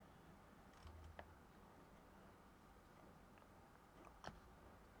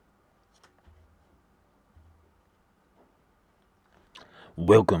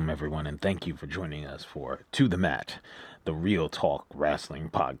Welcome, everyone, and thank you for joining us for To the Mat, the Real Talk Wrestling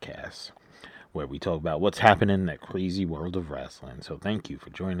Podcast, where we talk about what's happening in that crazy world of wrestling. So, thank you for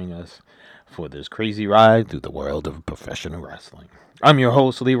joining us for this crazy ride through the world of professional wrestling. I'm your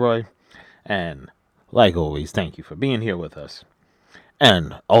host, Leroy, and like always, thank you for being here with us.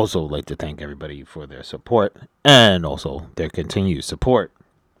 And also like to thank everybody for their support and also their continued support.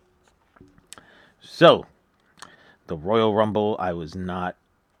 So, the Royal Rumble, I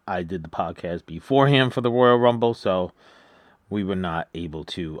did the podcast beforehand for the Royal Rumble, so we were not able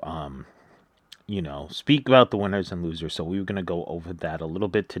to speak about the winners and losers. So we were gonna go over that a little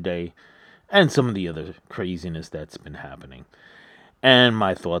bit today and some of the other craziness that's been happening. And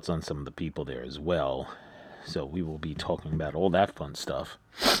my thoughts on some of the people there as well. So we will be talking about all that fun stuff.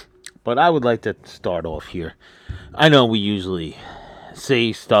 But I would like to start off here. I know we usually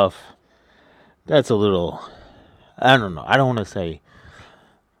say stuff that's a little, I don't know. I don't want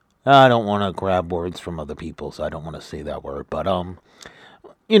to grab words from other people, so I don't want to say that word. But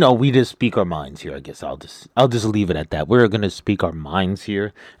we just speak our minds here. I guess I'll just leave it at that. We're gonna speak our minds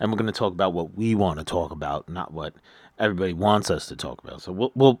here, and we're gonna talk about what we want to talk about, not what everybody wants us to talk about.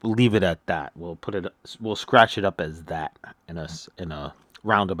 So we'll leave it at that. We'll scratch it up as that in a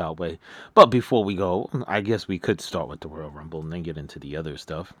roundabout way. But before we go, I guess we could start with the Royal Rumble and then get into the other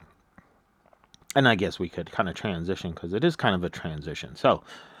stuff. And I guess we could kind of transition because it is kind of a transition. So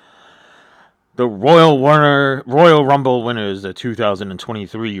the Royal Rumble winners, the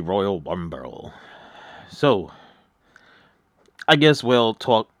 2023 Royal Rumble. So, I guess we'll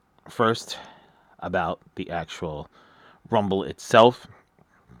talk first about the actual Rumble itself.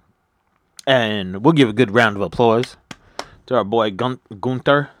 And we'll give a good round of applause to our boy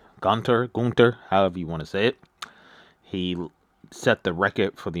Gunther, however you want to say it. He set the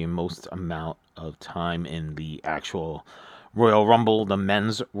record for the most amount of time in the actual Royal Rumble, the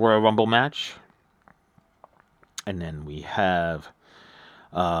men's Royal Rumble match. And then we have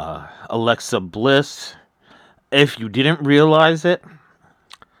Alexa Bliss. If you didn't realize it,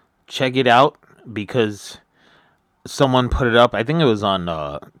 check it out because someone put it up. I think it was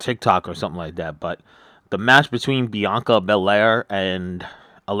on TikTok or something like that. But the match between Bianca Belair and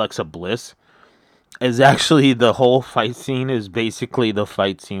Alexa Bliss is actually the whole fight scene is basically the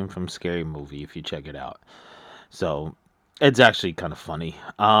fight scene from Scary Movie if you check it out. So it's actually kind of funny.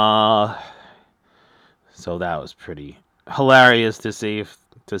 So that was pretty hilarious to see,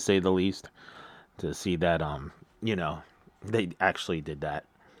 to say the least. To see that, they actually did that.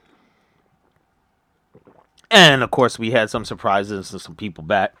 And of course, we had some surprises and some people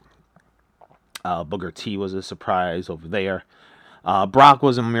back. Booker T was a surprise over there. Brock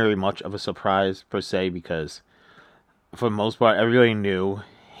wasn't very much of a surprise per se because, for the most part, everybody knew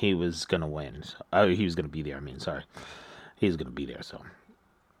he was gonna win. He was gonna be there. I mean, sorry, he was gonna be there. So,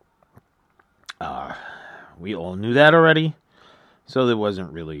 we all knew that already. So there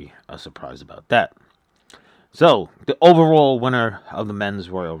wasn't really a surprise about that. So the overall winner of the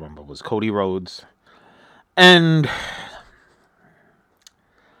men's Royal Rumble was Cody Rhodes, and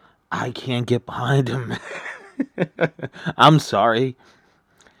I can't get behind him. I'm sorry.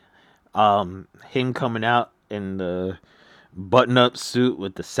 Him coming out in the button-up suit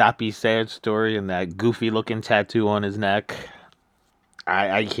with the sappy sad story and that goofy-looking tattoo on his neck.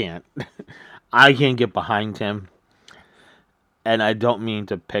 I can't. I can't get behind him. And I don't mean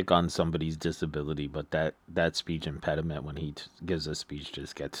to pick on somebody's disability, but that speech impediment when he gives a speech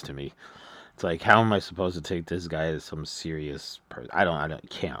just gets to me. It's like, how am I supposed to take this guy as some serious person?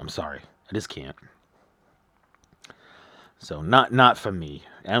 Can't. I'm sorry. I just can't. So not for me.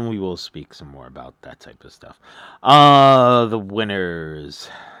 And we will speak some more about that type of stuff. The winners.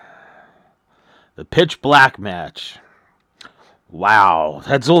 The Pitch Black match. Wow,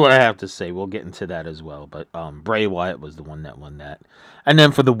 that's all I have to say. We'll get into that as well. But Bray Wyatt was the one that won that. And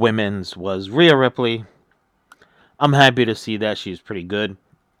then for the women's was Rhea Ripley. I'm happy to see that. She's pretty good.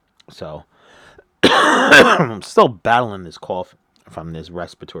 So I'm still battling this cough from this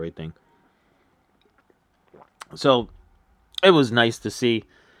respiratory thing. So it was nice to see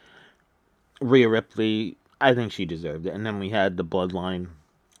Rhea Ripley. I think she deserved it. And then we had the Bloodline.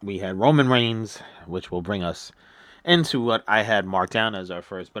 We had Roman Reigns, which will bring us into what I had marked down as our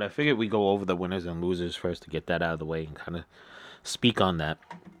first. But I figured we go over the winners and losers first to get that out of the way and kind of speak on that.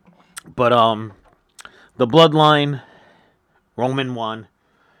 But the Bloodline, Roman won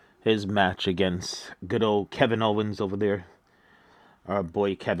his match against good old Kevin Owens over there. Our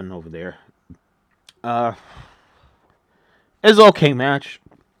boy Kevin over there. It's okay match.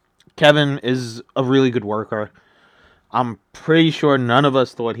 Kevin is a really good worker. I'm pretty sure none of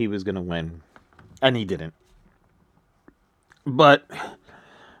us thought he was going to win. And he didn't. But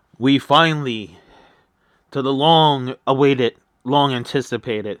we finally, to the long awaited, long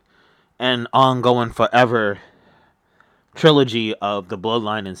anticipated, and ongoing forever trilogy of the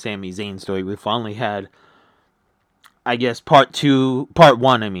Bloodline and Sami Zayn story, we finally had, I guess, part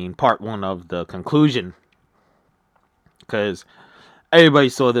one of the conclusion. Because everybody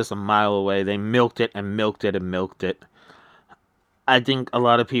saw this a mile away. They milked it and milked it and milked it. I think a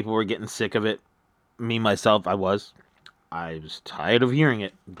lot of people were getting sick of it. Me, myself, I was. I was tired of hearing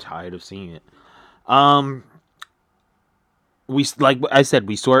it. I'm tired of seeing it. Um, like I said,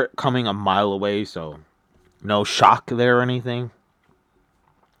 we saw it coming a mile away, so no shock there or anything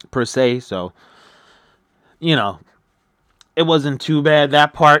per se. So you know, it wasn't too bad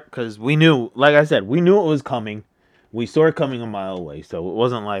that part because we knew, like I said, we knew it was coming. We saw it coming a mile away, so it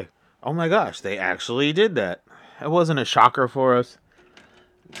wasn't like, oh my gosh, they actually did that. It wasn't a shocker for us.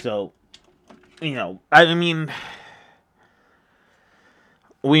 So, I mean,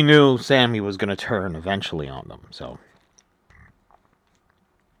 we knew Sami was going to turn eventually on them. So,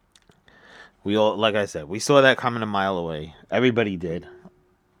 we all, like I said, we saw that coming a mile away. Everybody did.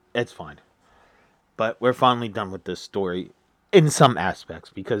 It's fine. But we're finally done with this story in some aspects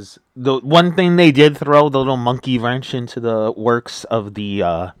because the one thing they did throw the little monkey wrench into the works of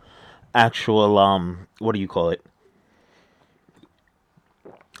the actual what do you call it?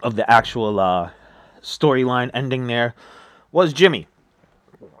 Of the actual storyline ending there was Jimmy.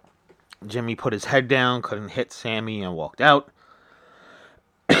 Jimmy put his head down, couldn't hit Sami, and walked out.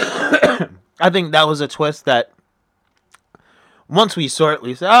 I think that was a twist that once we saw it,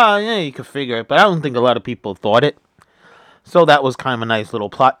 we said, yeah, you could figure it. But I don't think a lot of people thought it. So that was kind of a nice little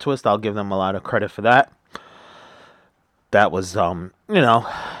plot twist. I'll give them a lot of credit for that. That was,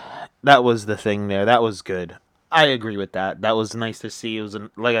 that was the thing there. That was good. I agree with that. That was nice to see. It was,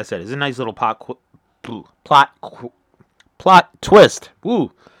 like I said, it's a nice little plot twist.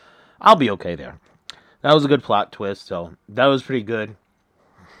 Woo. I'll be okay there. That was a good plot twist, so that was pretty good.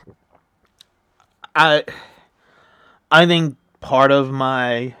 I think part of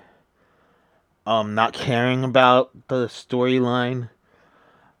my not caring about the storyline,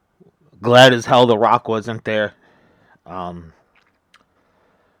 glad as hell The Rock wasn't there. I'm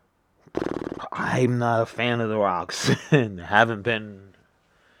not a fan of The Rock's and haven't been,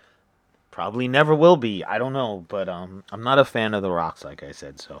 probably never will be. I don't know, but I'm not a fan of The Rock's, like I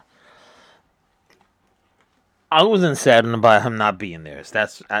said, so I wasn't saddened about him not being there. So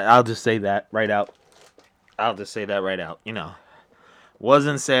I'll just say that right out.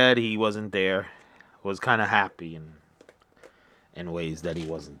 Wasn't sad he wasn't there. Was kind of happy in ways that he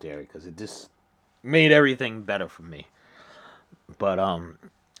wasn't there because it just made everything better for me. But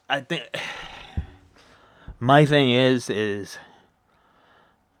I think my thing is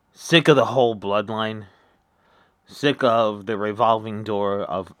sick of the whole bloodline. Sick of the revolving door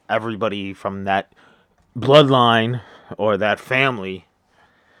of everybody from that bloodline or that family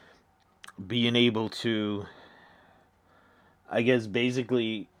being able to, I guess,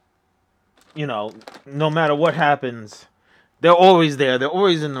 basically, no matter what happens, they're always there. They're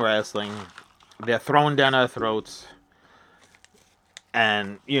always in the wrestling. They're thrown down our throats.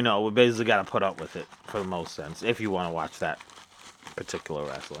 And, we basically got to put up with it for the most sense if you want to watch that particular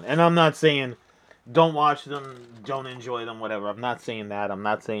wrestling. And I'm not saying don't watch them, don't enjoy them, whatever. I'm not saying that. I'm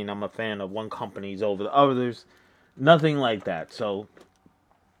not saying I'm a fan of one company's over the others. Nothing like that. So,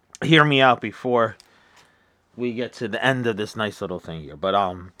 hear me out before we get to the end of this nice little thing here. But,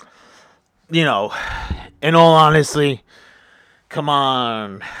 in all honesty, come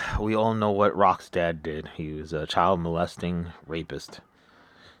on. We all know what Rock's dad did. He was a child molesting rapist.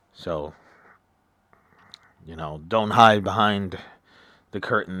 So, don't hide behind the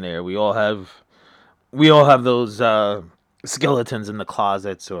curtain there. We all have those skeletons in the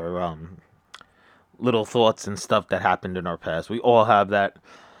closets or little thoughts and stuff that happened in our past. We all have that.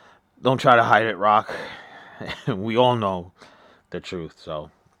 Don't try to hide it, Rock. We all know the truth.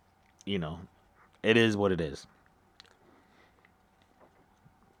 So, it is what it is.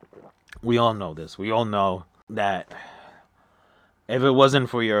 We all know this. We all know that if it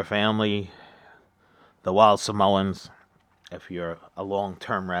wasn't for your family, the Wild Samoans, if you're a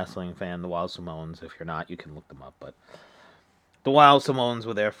long-term wrestling fan, the Wild Samoans, if you're not, you can look them up. But the Wild Samoans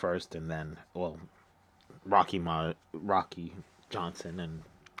were there first, and then, Rocky Johnson and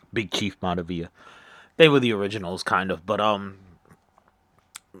Big Chief Maravilla. They were the originals, kind of. But,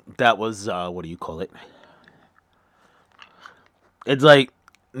 that was, what do you call it? It's like,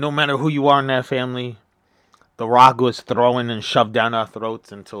 no matter who you are in that family, The Rock was throwing and shoved down our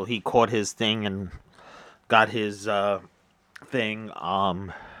throats until he caught his thing and got his thing.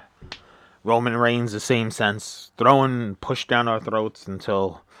 Roman Reigns, the same sense, throwing and pushed down our throats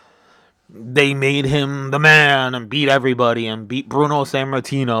until they made him the man and beat everybody and beat Bruno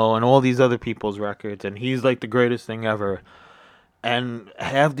Sammartino and all these other people's records, and he's like the greatest thing ever. And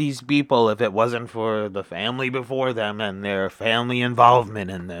have these people, if it wasn't for the family before them and their family involvement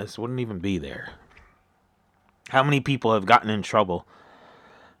in this, wouldn't even be there. How many people have gotten in trouble?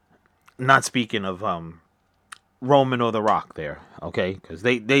 Not speaking of Roman or The Rock there, okay? Because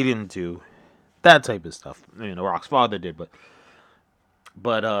they didn't do that type of stuff. I mean, The Rock's father did, but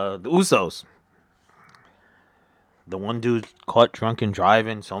the Usos, the one dude caught drunk and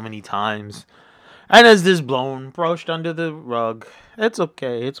driving so many times, and has this blown, brushed under the rug. It's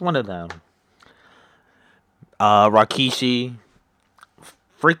okay. It's one of them. Rakishi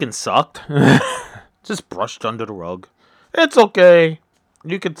freaking sucked. Just brushed under the rug. It's okay.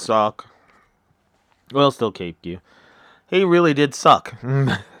 You could suck. We'll still cape you. He really did suck.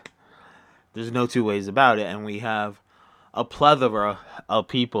 There's no two ways about it. And we have a plethora of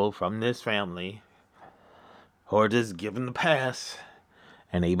people from this family who are just given the pass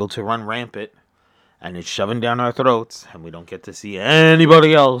and able to run rampant. And it's shoving down our throats. And we don't get to see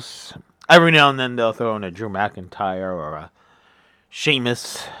anybody else. Every now and then they'll throw in a Drew McIntyre or a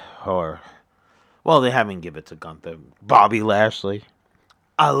Sheamus or... Well, they haven't given it to Gunther. Bobby Lashley.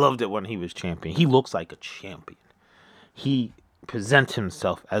 I loved it when he was champion. He looks like a champion. He presents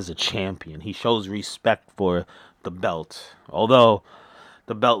himself as a champion. He shows respect for the belt. Although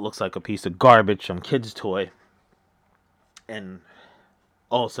the belt looks like a piece of garbage, some kid's toy. In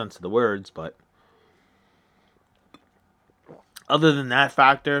all sense of the words, but other than that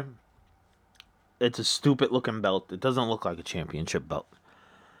factor, it's a stupid looking belt. It doesn't look like a championship belt.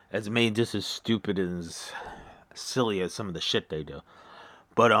 It's made just as stupid and as silly as some of the shit they do.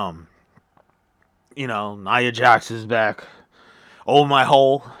 But Nia Jax is back. Oh my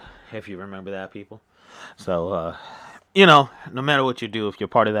hole, if you remember that, people. So no matter what you do, if you're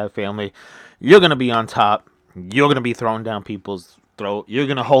part of that family, you're gonna be on top. You're gonna be throwing down people's throat. You're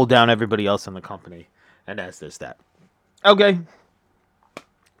gonna hold down everybody else in the company, and that's just that. Okay.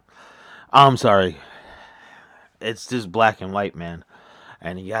 I'm sorry. It's just black and white, man.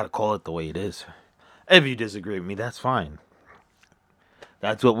 And you gotta call it the way it is. If you disagree with me, that's fine.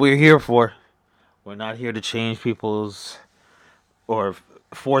 That's what we're here for. We're not here to change people's or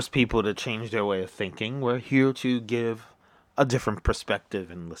force people to change their way of thinking. We're here to give a different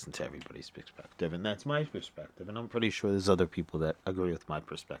perspective and listen to everybody's perspective. And that's my perspective. And I'm pretty sure there's other people that agree with my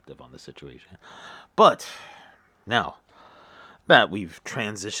perspective on the situation. But now that we've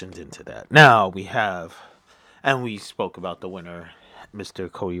transitioned into that, now we have, and we spoke about the winner,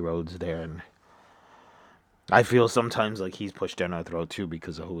 Mr. Cody Rhodes there. And I feel sometimes like he's pushed down our throat too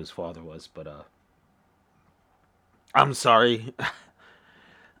because of who his father was. But I'm sorry.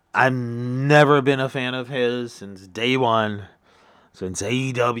 I've never been a fan of his since day one, since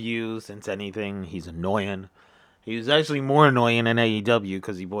AEW, since anything. He's annoying. He was actually more annoying in AEW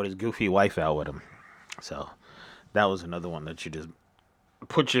because he brought his goofy wife out with him. So that was another one that you just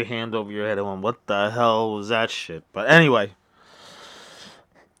put your hand over your head and went, what the hell was that shit? But anyway,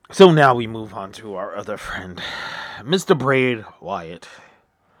 so now we move on to our other friend, Mr. Bray Wyatt,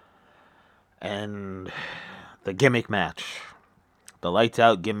 and the gimmick match. The lights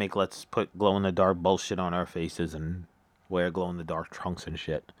out gimmick, let's put glow in the dark bullshit on our faces and wear glow in the dark trunks and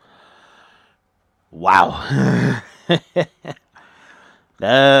shit. Wow.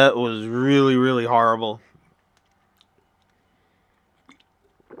 That was really, really horrible.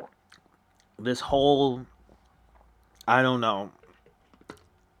 This whole, I don't know.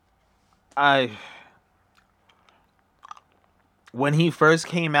 When he first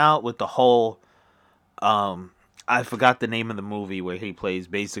came out with the whole, I forgot the name of the movie where he plays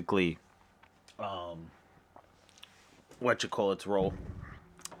basically, what you call its role.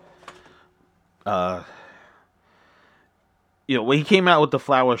 When he came out with the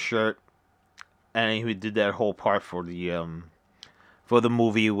flower shirt, and he did that whole part for the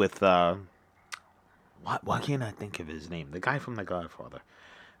movie with why can't I think of his name? The guy from The Godfather.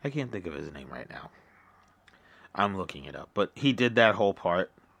 I can't think of his name right now. I'm looking it up, but he did that whole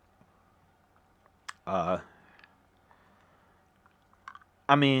part. I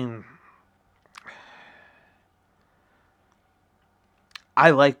mean,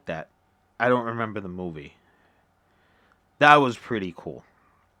 I liked that. I don't remember the movie. That was pretty cool.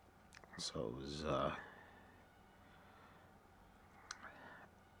 So it was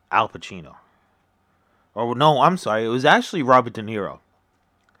Al Pacino. Oh no, I'm sorry. It was actually Robert De Niro.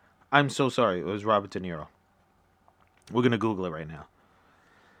 I'm so sorry. It was Robert De Niro. We're gonna Google it right now.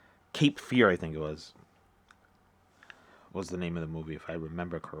 Cape Fear, I think it was the name of the movie, if I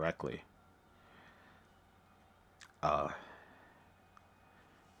remember correctly.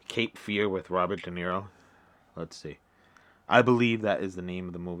 Cape Fear with Robert De Niro. Let's see. I believe that is the name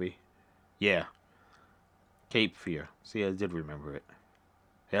of the movie. Yeah, Cape Fear. See, I did remember it.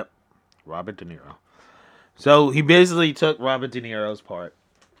 Yep, Robert De Niro. So he basically took Robert De Niro's part,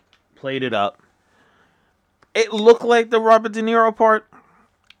 played it up. It looked like the Robert De Niro part.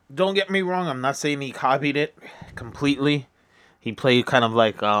 Don't get me wrong. I'm not saying he copied it completely. He played kind of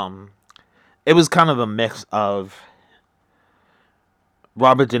like It was kind of a mix of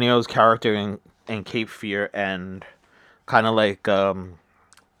Robert De Niro's character in Cape Fear and kind of like the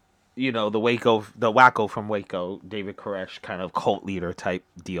Wacko from Waco, David Koresh kind of cult leader type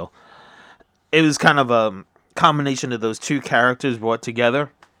deal. It was kind of a combination of those two characters brought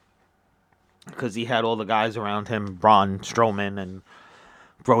together because he had all the guys around him, Braun Strowman and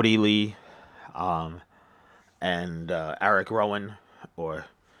Brody Lee, um, and Eric Rowan or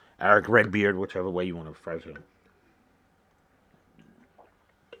Eric Redbeard, whichever way you want to phrase it.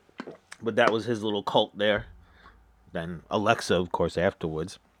 But that was his little cult there. Then Alexa, of course,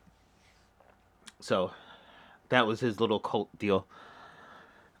 afterwards. So that was his little cult deal.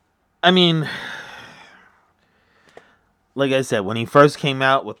 I mean, like I said, when he first came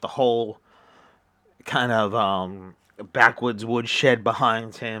out with the whole kind of backwoods woodshed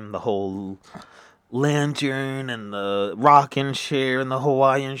behind him, the whole lantern and the rocking chair and the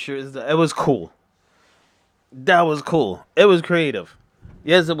Hawaiian shirt, it was cool. That was cool. It was creative.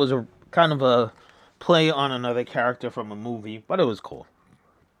 Yes, it was a kind of a play on another character from a movie, but it was cool.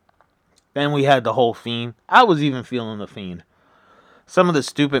 Then we had the whole Fiend. I was even feeling the Fiend. Some of the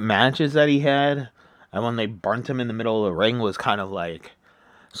stupid matches that he had, and when they burnt him in the middle of the ring was kind of like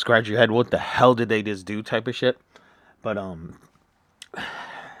scratch your head. What the hell did they just do? Type of shit. But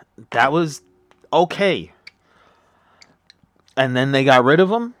that was okay. And then they got rid of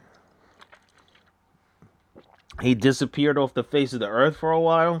him. He disappeared off the face of the earth for a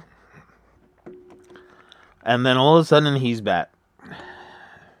while. And then all of a sudden he's back.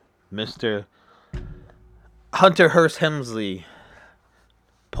 Mr. Hunter Hearst Helmsley,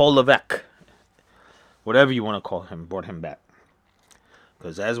 Paul Levesque, whatever you want to call him, brought him back.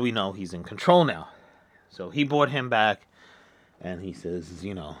 Because as we know, he's in control now. So he brought him back. And he says,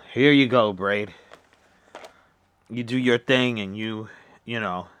 here you go, Braid. You do your thing and you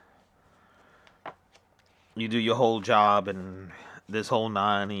do your whole job and this whole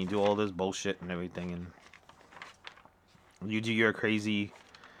nine and you do all this bullshit and everything. And you do your crazy,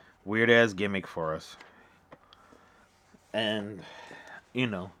 weird-ass gimmick for us. And, we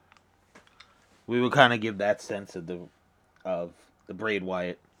would kind of give that sense of the Bray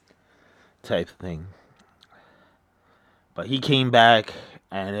Wyatt type thing. But he came back,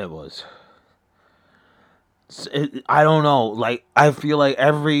 and it was... I don't know. Like, I feel like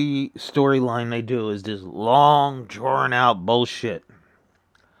every storyline they do is this long, drawn-out bullshit.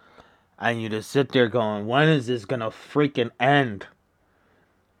 And you just sit there going, when is this going to freaking end?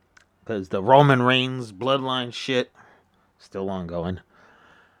 Because the Roman Reigns bloodline shit, still ongoing.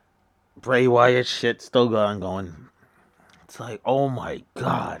 Bray Wyatt shit, still ongoing. It's like, oh my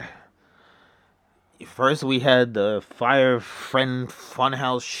god. First we had the Fire Friend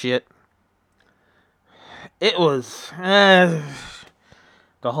Funhouse shit. It was... the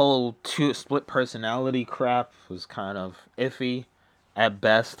whole split personality crap was kind of iffy at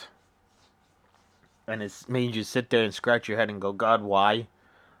best. And it's made you sit there and scratch your head and go, God, why?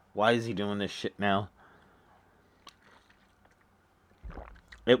 Why is he doing this shit now?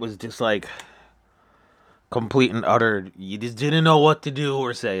 It was just like complete and utter. You just didn't know what to do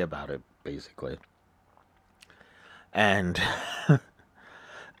or say about it, basically. And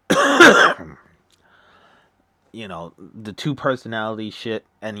the two personality shit,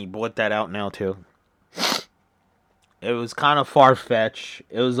 and he brought that out now too. It was kind of far-fetched.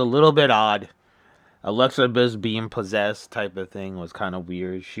 It was a little bit odd. Alexa Bliss being possessed type of thing was kind of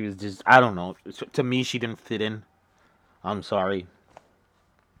weird. She was just, I don't know. To me, she didn't fit in. I'm sorry.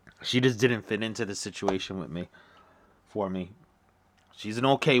 She just didn't fit into the situation with me. For me. She's an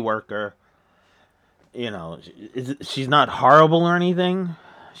okay worker. She's not horrible or anything.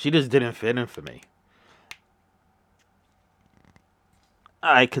 She just didn't fit in for me.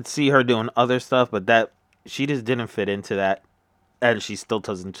 I could see her doing other stuff, but she just didn't fit into that. And she still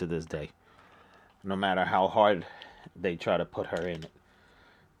doesn't to this day. No matter how hard they try to put her in it.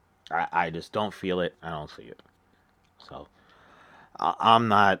 I just don't feel it. I don't see it. So,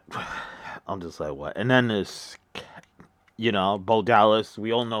 I'm just like, what? And then this, Bo Dallas.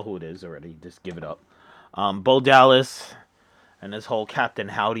 We all know who it is already. Just give it up. Bo Dallas and this whole Captain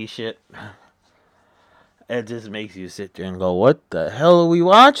Howdy shit. It just makes you sit there and go, what the hell are we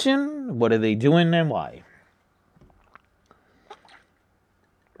watching? What are they doing and why?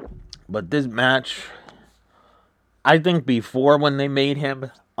 But this match, I think before when they made him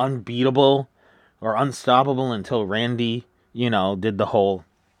unbeatable or unstoppable until Randy, did the whole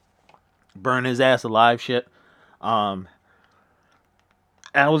burn his ass alive shit. Um,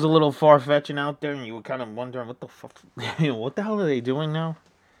 that was a little far fetching out there, and you were kind of wondering what the fuck, what the hell are they doing now?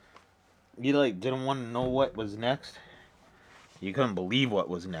 You didn't want to know what was next. You couldn't believe what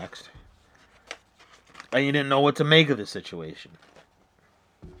was next, and you didn't know what to make of the situation.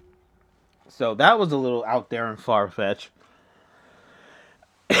 So that was a little out there and far fetched.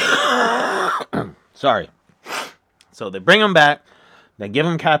 Sorry. So they bring him back. They give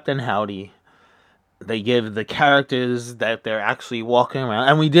him Captain Howdy. They give the characters that they're actually walking around.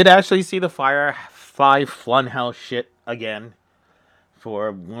 And we did actually see the Firefly Funhouse shit again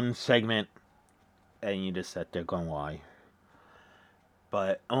for one segment. And you just sat there going, why?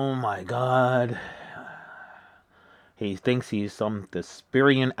 But, oh my god. He thinks he's some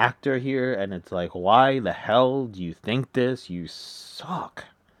Desperian actor here. And it's like, why the hell do you think this? You suck.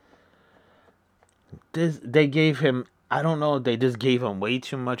 They gave him, I don't know, they just gave him way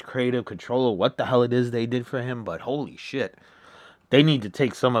too much creative control of what the hell it is they did for him, but holy shit. They need to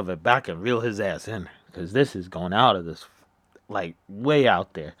take some of it back and reel his ass in, because this is going out of this, way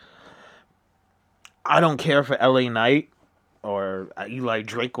out there. I don't care for LA Knight or Eli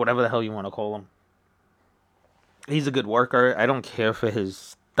Drake, whatever the hell you want to call him. He's a good worker. I don't care for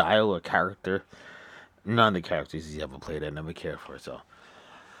his style or character. None of the characters he's ever played I never cared for, so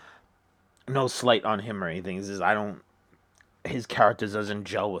no slight on him or anything. It's just his character doesn't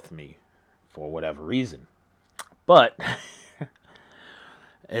gel with me for whatever reason. But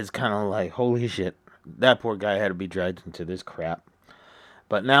it's kind of like, holy shit, that poor guy had to be dragged into this crap.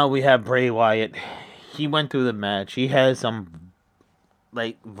 But now we have Bray Wyatt. He went through the match. He has some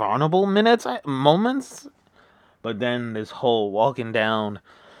vulnerable moments, but then this whole walking down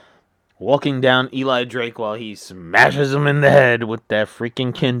Eli Drake while he smashes him in the head with that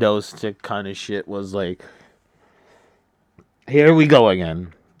freaking kendo stick kind of shit was like, here we go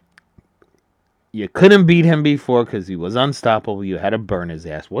again. You couldn't beat him before because he was unstoppable. You had to burn his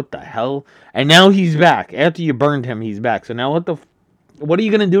ass. What the hell? And now he's back. After you burned him, he's back. So now what are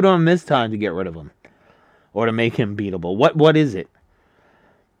you going to do to him this time to get rid of him? Or to make him beatable? What is it?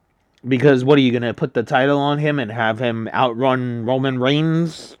 Because what are you going to put the title on him and have him outrun Roman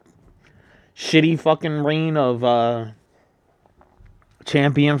Reigns' shitty fucking reign of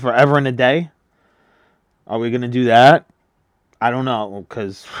champion forever and a day? Are we going to do that? I don't know,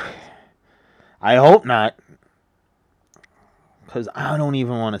 because I hope not. Because I don't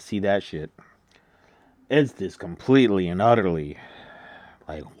even want to see that shit. It's just completely and utterly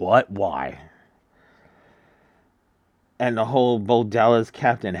what? Why? And the whole Bo Dallas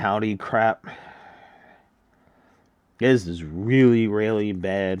Captain Howdy crap is this really, really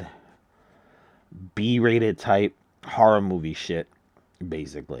bad B-rated type horror movie shit,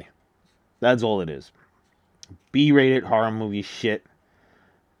 basically. That's all it is. B-rated horror movie shit.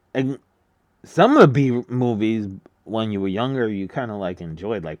 And some of the B movies, when you were younger, you kind of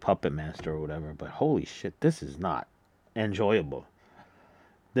enjoyed, like Puppet Master or whatever. But holy shit, this is not enjoyable.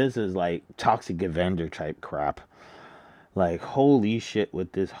 This is Toxic Avenger type crap. Holy shit,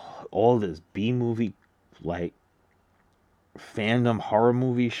 with all this B movie, fandom horror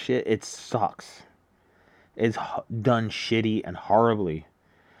movie shit, it sucks. It's done shitty and horribly.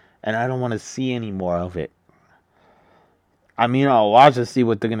 And I don't want to see any more of it. I mean, I'll watch to see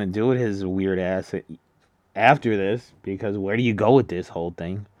what they're going to do with his weird ass after this. Because where do you go with this whole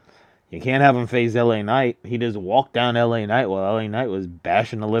thing? You can't have him face LA Knight. He just walked down LA Knight while LA Knight was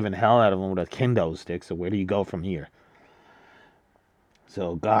bashing the living hell out of him with a kendo stick. So where do you go from here?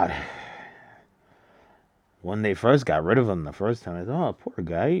 So, God. When they first got rid of him the first time, I thought, oh, poor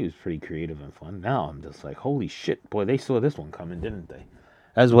guy. He was pretty creative and fun. Now I'm just like, holy shit. Boy, they saw this one coming, didn't they?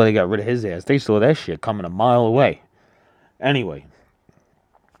 That's why they got rid of his ass. They saw that shit coming a mile away. Anyway.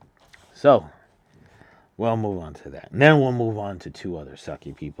 So, we'll move on to that. And then we'll move on to two other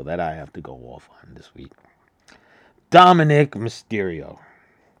sucky people that I have to go off on this week. Dominic Mysterio.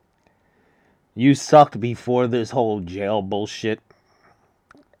 You sucked before this whole jail bullshit.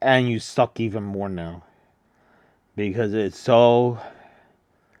 And you suck even more now. Because it's so...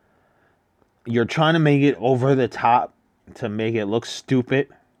 You're trying to make it over the top to make it look stupid.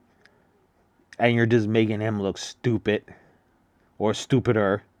 And you're just making him look stupid. Or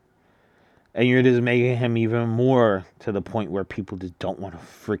stupider. And you're just making him even more to the point where people just don't want to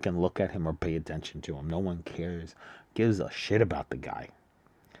freaking look at him or pay attention to him. No one cares. Gives a shit about the guy.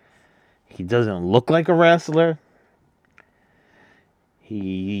 He doesn't look like a wrestler.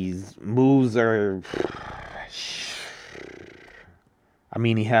 His moves are I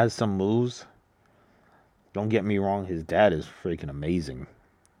mean, he has some moves. Don't get me wrong, his dad is freaking amazing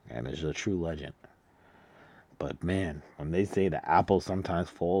and is a true legend. But man, when they say the apple sometimes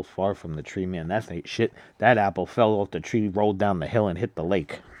falls far from the tree, man, that's ain't shit. That apple fell off the tree, rolled down the hill, and hit the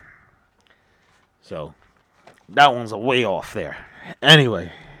lake. So that one's a way off there.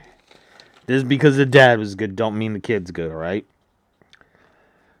 Anyway, just because the dad was good, don't mean the kid's good, all right?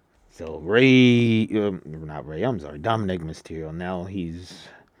 So not Ray. I'm sorry, Dominic Mysterio. Now he's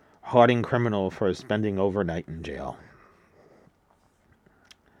hardened criminal for spending overnight in jail.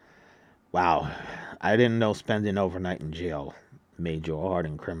 Wow, I didn't know spending overnight in jail made you a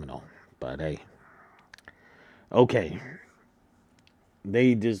hardened criminal. But hey, okay.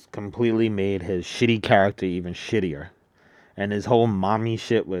 They just completely made his shitty character even shittier. And his whole mommy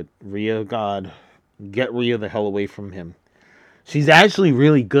shit with Rhea, God, get Rhea the hell away from him. She's actually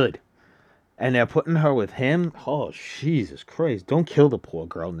really good. And they're putting her with him. Oh, Jesus Christ. Don't kill the poor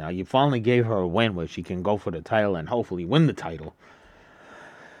girl now. You finally gave her a win where she can go for the title and hopefully win the title.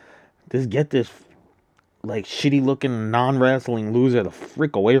 Just get this, like, shitty looking non-wrestling loser the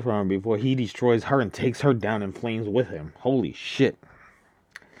frick away from him before he destroys her and takes her down in flames with him. Holy shit.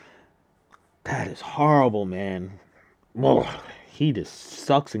 That is horrible, man. Ugh. He just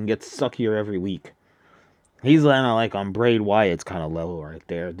sucks and gets suckier every week. He's like on Bray Wyatt's kind of level right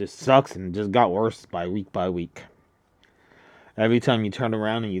there. Just sucks and just got worse by week. Every time you turn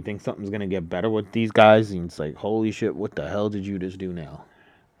around and you think something's going to get better with these guys, and it's like, holy shit, what the hell did you just do now?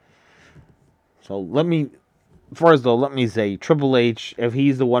 So let me say, Triple H, if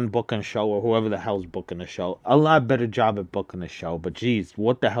he's the one booking the show or whoever the hell's booking the show, a lot better job at booking the show. But geez,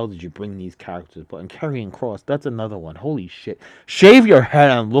 what the hell did you bring these characters? But and Karrion Kross, that's another one. Holy shit. Shave your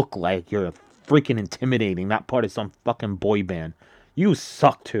head and look like you're freaking intimidating, not part of some fucking boy band. You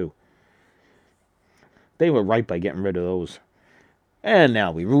suck too. They were right by getting rid of those. And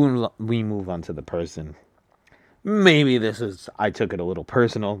now we move on to the person. Maybe I took it a little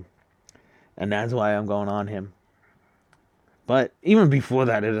personal, and that's why I'm going on him. But even before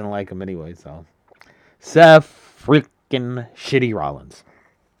that, I didn't like him anyway, so. Seth freaking shitty Rollins.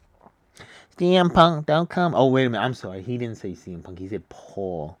 CM Punk, don't come. Oh, wait a minute. I'm sorry. He didn't say CM Punk. He said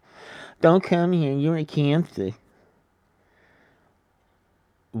Paul. Don't come here. You're a cancer.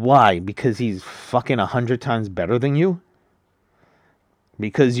 Why? Because he's fucking 100 times better than you?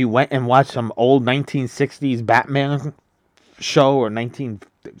 Because you went and watched some old 1960s Batman show or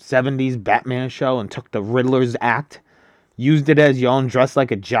 1970s Batman show and took the Riddler's act, used it as your own, dressed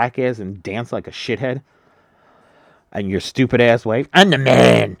like a jackass and danced like a shithead, and your stupid ass way, I'm the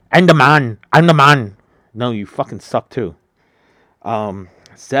man, I'm the man. No, you fucking suck too.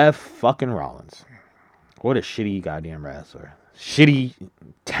 Seth fucking Rollins. What a shitty goddamn wrestler. Shitty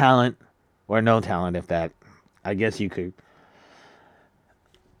talent, or no talent if that. I guess you could.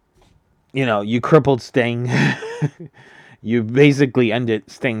 You crippled Sting. You basically ended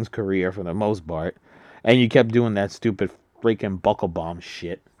Sting's career for the most part. And you kept doing that stupid freaking buckle bomb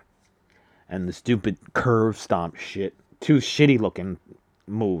shit. And the stupid curve stomp shit. Two shitty looking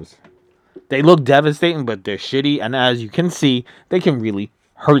moves. They look devastating, but they're shitty. And as you can see, they can really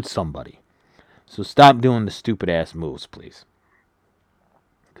hurt somebody. So stop doing the stupid ass moves, please.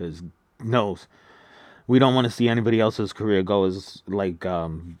 Because, no, we don't want to see anybody else's career go as like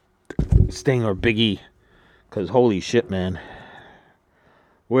Sting or Big E. Because holy shit, man.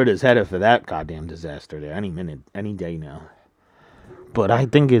 We're just headed for that goddamn disaster there any minute, any day now. But I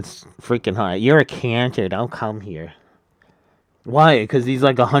think it's freaking high. You're a cancer, don't come here. Why? Because he's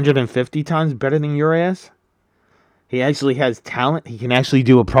like 150 times better than your ass? He actually has talent? He can actually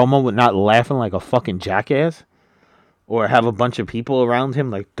do a promo with not laughing like a fucking jackass? Or have a bunch of people around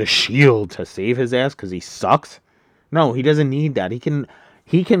him like the Shield to save his ass because he sucks? No, he doesn't need that.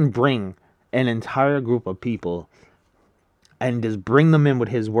 He can bring an entire group of people and just bring them in with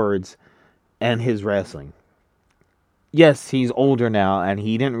his words and his wrestling. Yes, he's older now and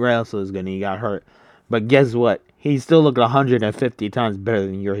he didn't wrestle as good and he got hurt. But guess what? He still looked 150 times better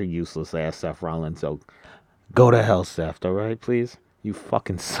than your useless ass, Seth Rollins. So go to hell, Seth, alright, please? You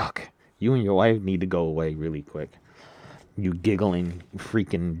fucking suck. You and your wife need to go away really quick. You giggling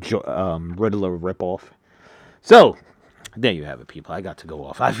freaking Riddler ripoff. So, there you have it, people. I got to go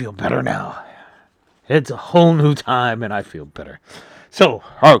off. I feel better now. It's a whole new time, and I feel better. So,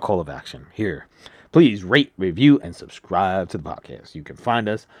 our call of action here. Please rate, review, and subscribe to the podcast. You can find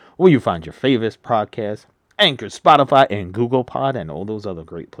us where you find your favorite podcasts, Anchor, Spotify, and Google Pod, and all those other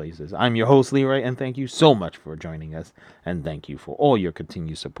great places. I'm your host, Leroy, and thank you so much for joining us, and thank you for all your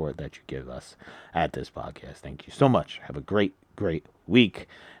continued support that you give us at this podcast. Thank you so much. Have a great, great week,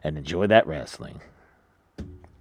 and enjoy that wrestling.